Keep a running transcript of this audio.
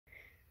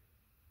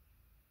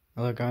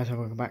Hello guys, and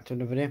welcome back to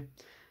another video.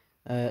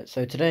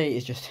 So today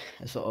is just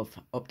a sort of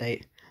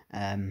update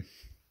on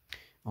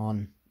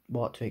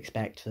what to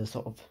expect for the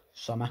sort of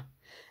summer.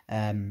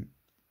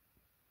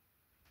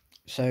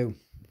 So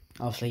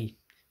obviously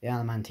the Isle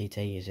of Man TT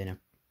is in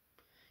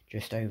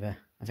just over,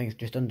 I think it's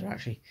just under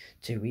actually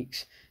 2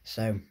 weeks.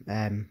 So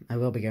I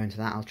will be going to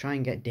that. I'll try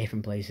and get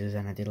different places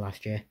than I did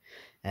last year.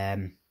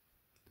 There'll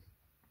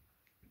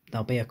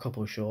be a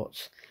couple of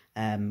shorts.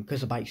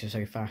 Because the bikes are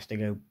so fast, they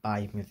go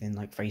by within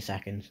like 3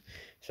 seconds,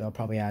 so I'll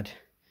probably add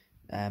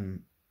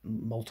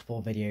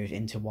multiple videos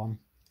into one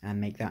and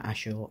make that as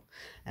short.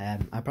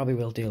 I probably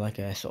will do like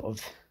a sort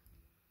of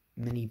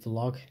mini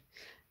vlog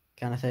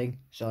kind of thing,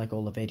 so like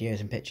all the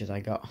videos and pictures I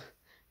got,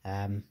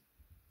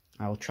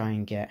 I'll try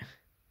and get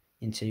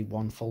into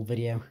one full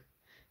video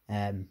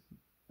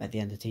at the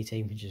end of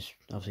TT, which is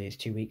obviously it's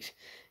 2 weeks.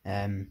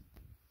 The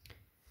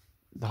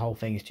whole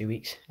thing is 2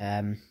 weeks.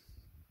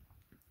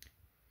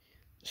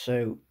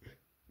 So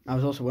I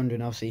was also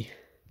wondering, obviously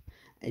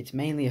it's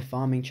mainly a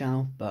farming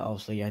channel, but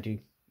obviously I do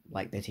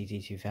like the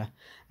TT to be fair,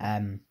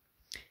 and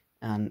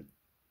I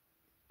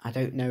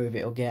don't know if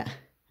it'll get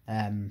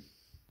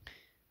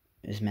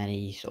as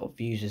many sort of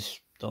views as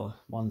the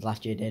ones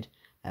last year did.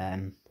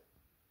 They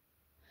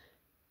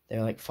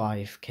were like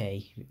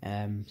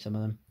 5k, some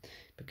of them,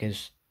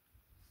 because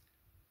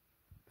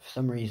for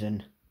some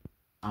reason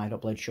I'd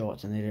upload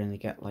shorts and they'd only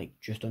get like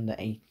just under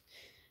 8,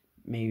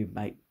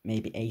 maybe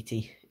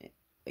 80,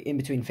 in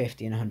between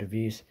 50 and 100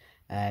 views,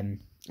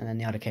 and then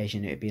the odd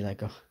occasion it would be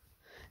like a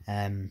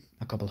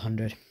couple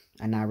hundred.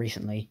 And now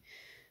recently,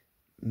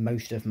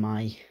 most of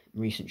my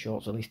recent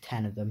shorts, at least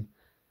 10 of them,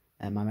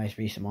 my most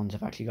recent ones,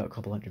 have actually got a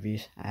couple hundred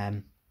views,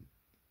 and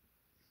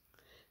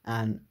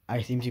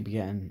I seem to be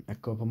getting a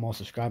couple more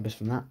subscribers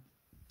from that,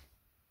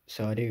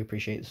 so I do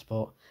appreciate the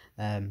support.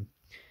 Yeah,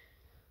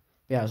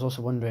 I was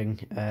also wondering,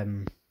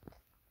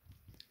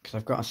 because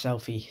I've got a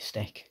selfie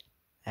stick,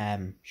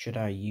 should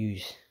I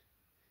use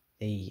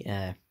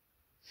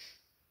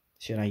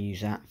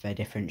that for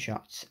different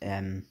shots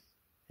at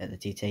the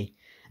TT,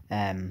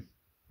 and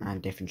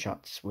different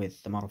shots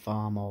with the model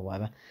farm or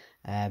whatever?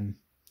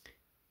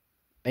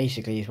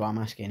 Basically is what I'm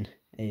asking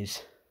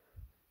is,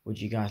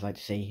 would you guys like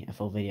to see a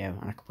full video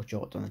and a couple of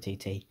shorts on the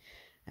TT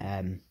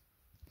and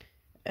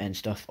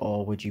stuff,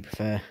 or would you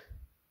prefer,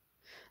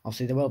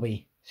 obviously there will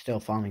be still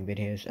farming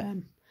videos,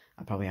 I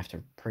probably have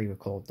to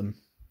pre-record them,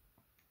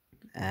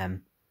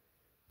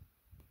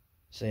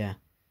 so yeah.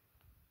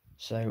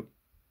 So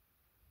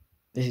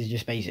this is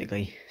just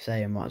basically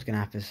saying what's going to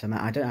happen for the summer.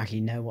 I don't actually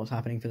know what's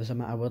happening for the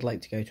summer. I would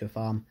like to go to a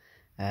farm,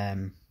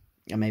 and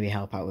maybe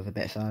help out with a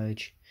bit of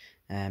silage.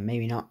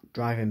 Maybe not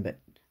driving,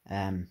 but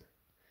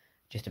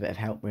just a bit of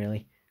help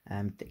really.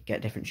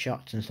 Get different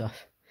shots and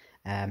stuff.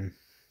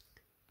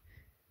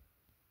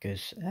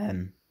 Because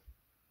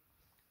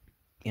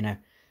you know,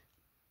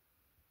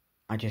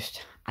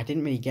 I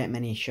didn't really get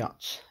many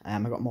shots. I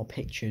got more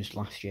pictures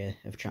last year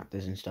of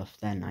tractors and stuff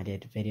than I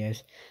did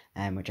videos,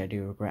 which I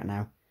do regret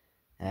now.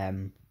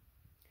 And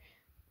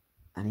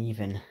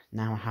even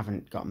now I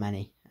haven't got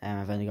many.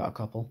 I've only got a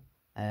couple.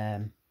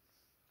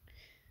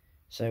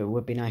 So it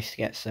would be nice to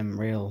get some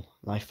real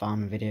life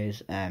farming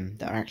videos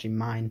that are actually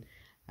mine,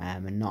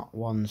 and not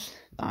ones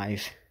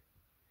that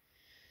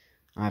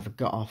I've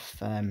got off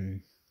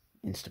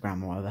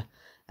Instagram or whatever.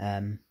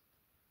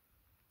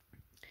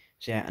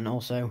 So yeah, and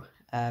also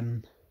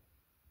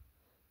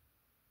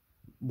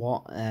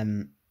what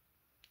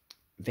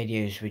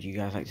videos would you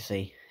guys like to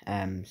see?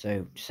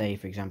 So say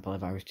for example,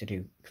 if I was to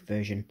do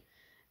conversion,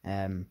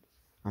 I'm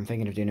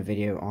thinking of doing a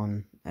video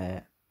on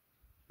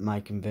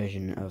my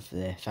conversion of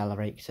the Fella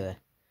rake to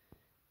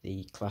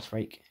the class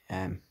rake,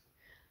 but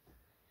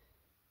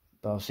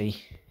obviously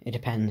it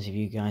depends if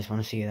you guys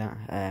want to see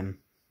that,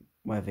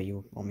 whether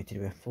you want me to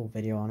do a full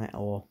video on it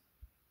or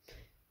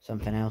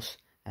something else.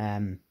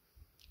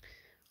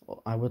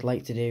 I would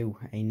like to do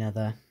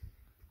another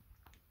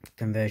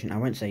conversion. I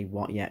won't say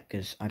what yet,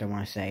 because I don't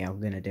want to say I'm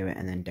going to do it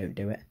and then don't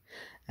do it.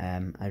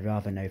 I'd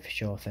rather know for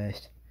sure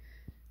first.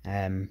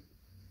 So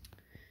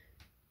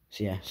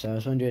yeah, so I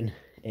was wondering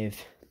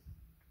if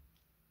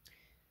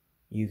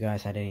you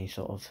guys had any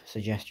sort of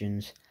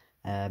suggestions.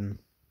 I'm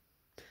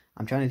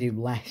trying to do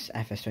less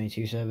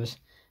FS22 servers.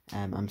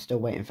 I'm still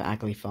waiting for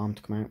Agley Farm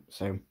to come out,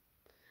 so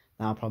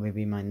that'll probably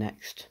be my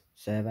next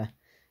server.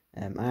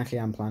 I actually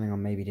am planning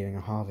on maybe doing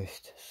a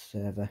harvest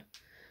server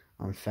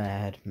on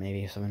Fairhead,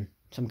 maybe some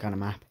kind of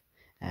map,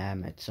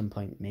 at some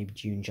point, maybe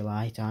June,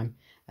 July time,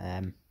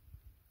 and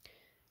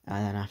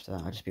then after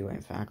that I'll just be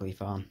waiting for Agley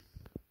Farm,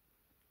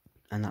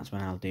 and that's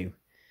when I'll do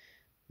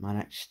my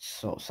next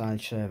sort of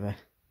side server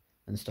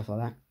and stuff like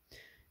that.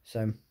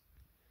 So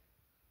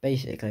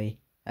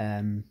basically,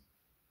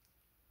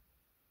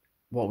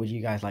 what would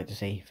you guys like to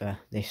see for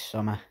this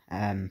summer?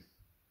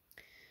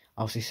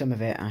 Obviously some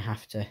of it I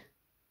have to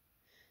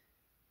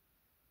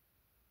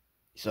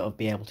sort of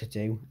be able to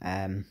do,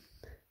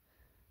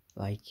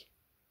 like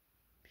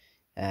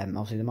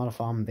obviously the model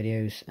farm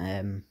videos,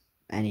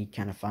 any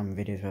kind of farming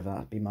videos, whether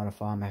that be model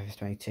farm,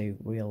 FS22,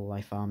 real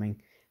life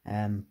farming,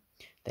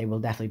 they will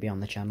definitely be on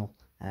the channel.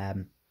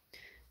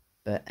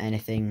 But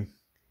anything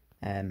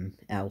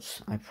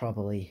else, I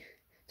probably,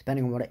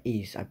 depending on what it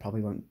is, I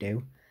probably won't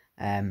do.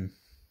 But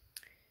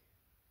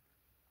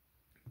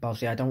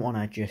obviously I don't want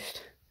to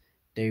just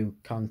do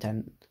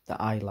content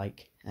that I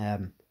like,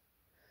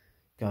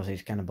 because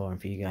it's kind of boring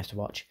for you guys to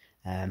watch.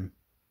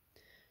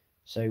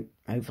 So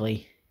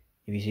hopefully,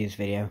 if you see this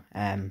video,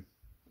 I'd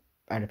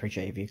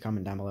appreciate if you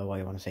comment down below what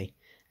you want to see.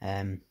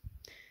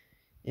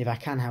 If I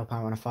can help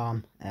out on a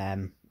farm,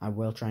 I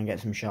will try and get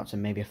some shots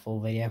and maybe a full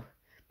video,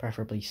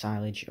 preferably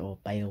silage or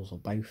bales or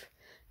both.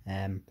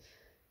 But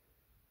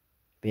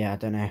yeah, I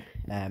don't know.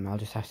 I'll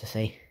just have to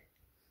see.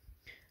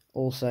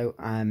 Also,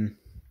 I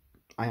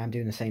am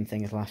doing the same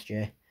thing as last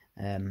year.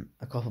 A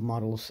couple of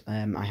models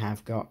I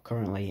have got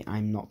currently,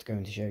 I'm not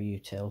going to show you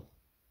till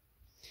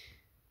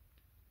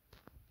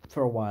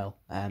for a while,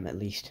 at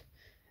least,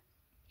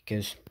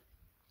 because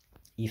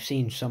you've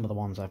seen some of the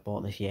ones I've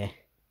bought this year,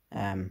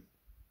 but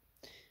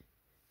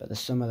there's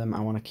some of them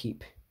I want to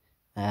keep,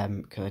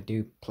 because I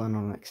do plan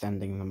on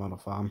extending the model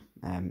farm,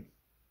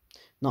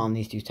 not on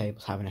these two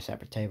tables, having a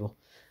separate table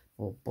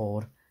or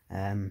board.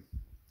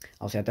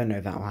 Obviously I don't know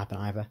if that will happen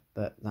either,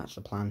 but that's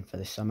the plan for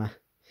this summer.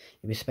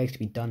 It was supposed to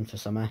be done for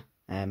summer,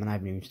 and I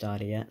haven't even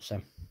started yet,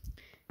 so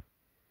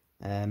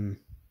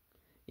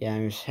yeah, I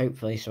was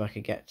hopefully so I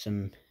could get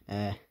some,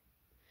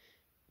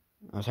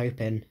 I was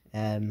hoping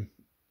there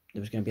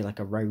was going to be like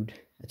a road,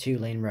 a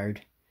 2-lane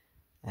road,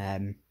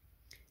 and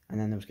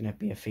then there was going to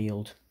be a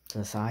field to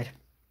the side.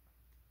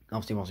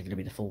 Obviously it wasn't going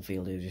to be the full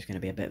field, it was just going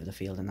to be a bit of the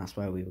field, and that's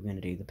where we were going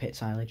to do the pit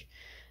silage.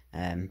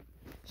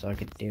 So I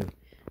could do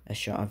a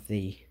shot of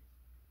the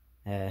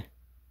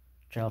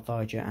trailer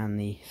forager and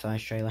the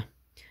silage trailer.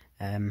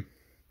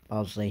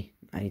 Obviously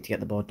I need to get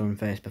the board done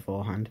first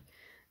beforehand.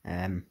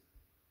 But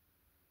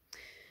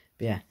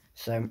yeah,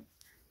 so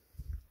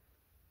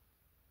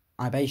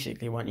I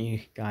basically want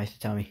you guys to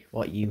tell me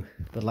what you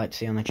would like to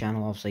see on the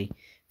channel. Obviously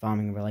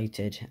farming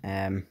related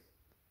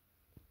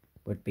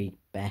would be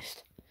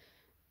best,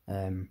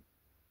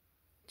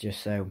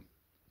 just so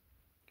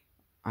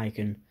I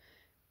can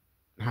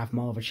have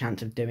more of a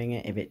chance of doing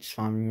it if it's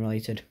farming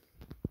related.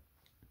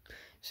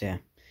 So yeah,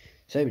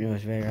 so if you enjoyed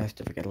this video guys,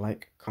 don't forget to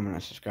like, comment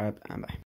and subscribe, and bye.